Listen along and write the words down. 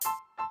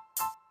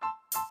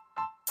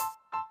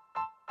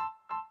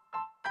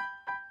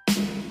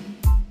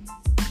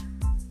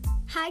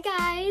Hi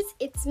guys,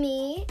 it's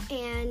me,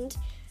 and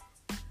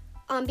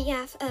on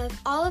behalf of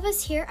all of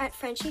us here at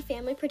Frenchie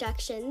Family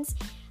Productions,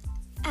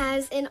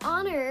 as in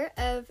honor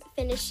of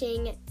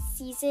finishing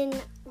season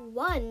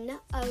 1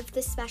 of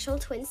the Special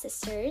Twin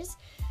Sisters,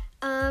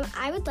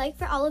 I would like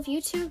for all of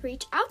you to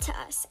reach out to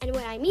us. And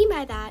what I mean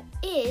by that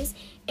is,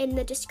 in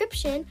the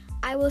description,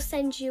 I will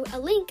send you a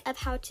link of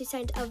how to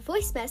send a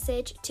voice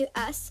message to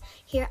us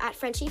here at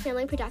Frenchie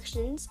Family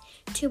Productions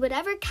to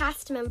whatever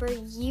cast member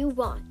you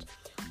want.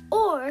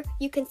 Or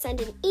you can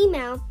send an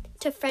email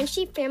to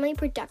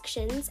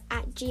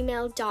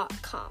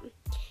friendshipfamilyproductions@gmail.com.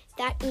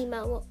 That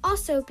email will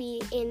also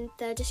be in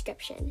the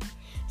description.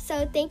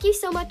 So thank you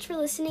so much for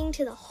listening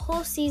to the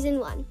whole season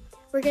 1.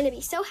 We're going to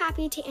be so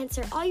happy to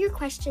answer all your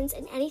questions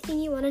and anything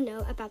you want to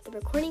know about the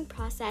recording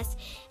process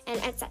and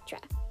etc.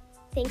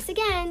 Thanks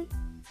again!